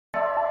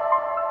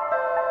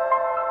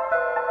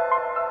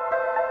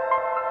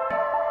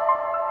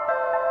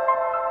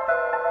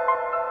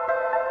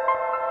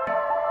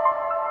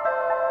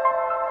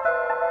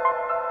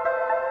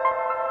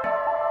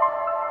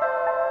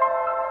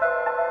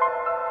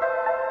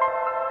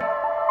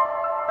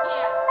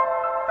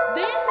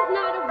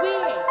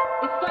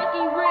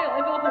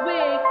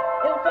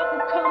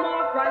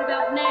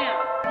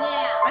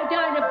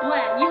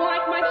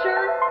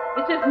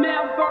it's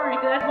Mount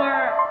Vernon,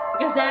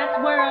 because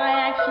that's where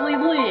I actually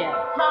live.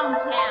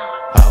 Hometown.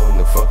 How in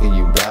the fuck are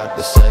you about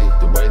to say?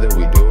 The way that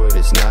we do it,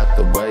 it's not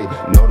the way.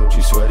 No, don't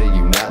you sweat it,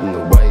 you not in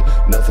the way.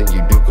 Nothing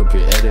you do could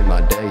be ending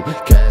my day.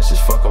 Cash is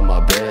fuck on my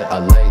bed, I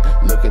lay.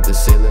 Look at the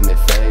ceiling, it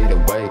fade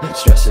away.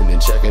 Stressing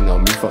and checking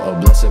on me for a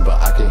blessing,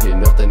 but I can hear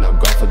nothing, I'm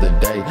gone for the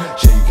day.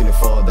 Sure you can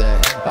afford that,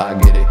 I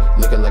get it.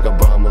 Looking like a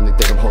bum, only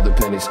think I'm holding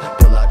pennies.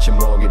 Pull out your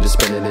mortgage, just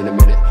spend it in a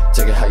minute.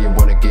 Take it how you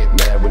wanna, get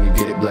mad when you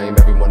get it. Blame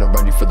everyone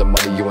around you for the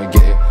money you ain't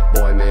getting.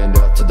 Boy, man,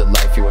 up to the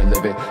life you ain't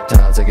living.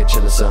 Times I get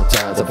chillin'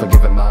 sometimes, I'm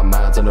forgiving my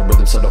mind's on the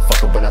rhythm, so don't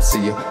fuck up when I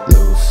see you.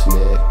 Loose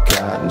knit,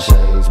 cotton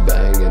chains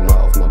banging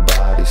off my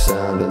body,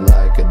 sounding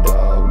like a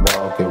dog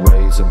walking,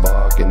 razor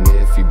barking.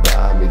 If you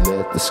buy me,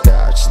 let the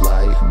scotch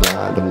light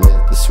blind them,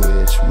 let the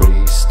switch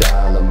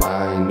restyle them.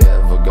 I ain't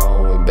never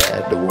going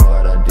back to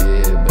what I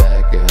did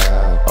back in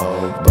how.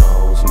 Old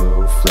bones,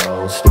 new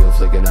flows, still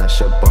flicking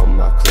ash up on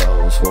my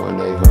clothes.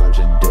 1-800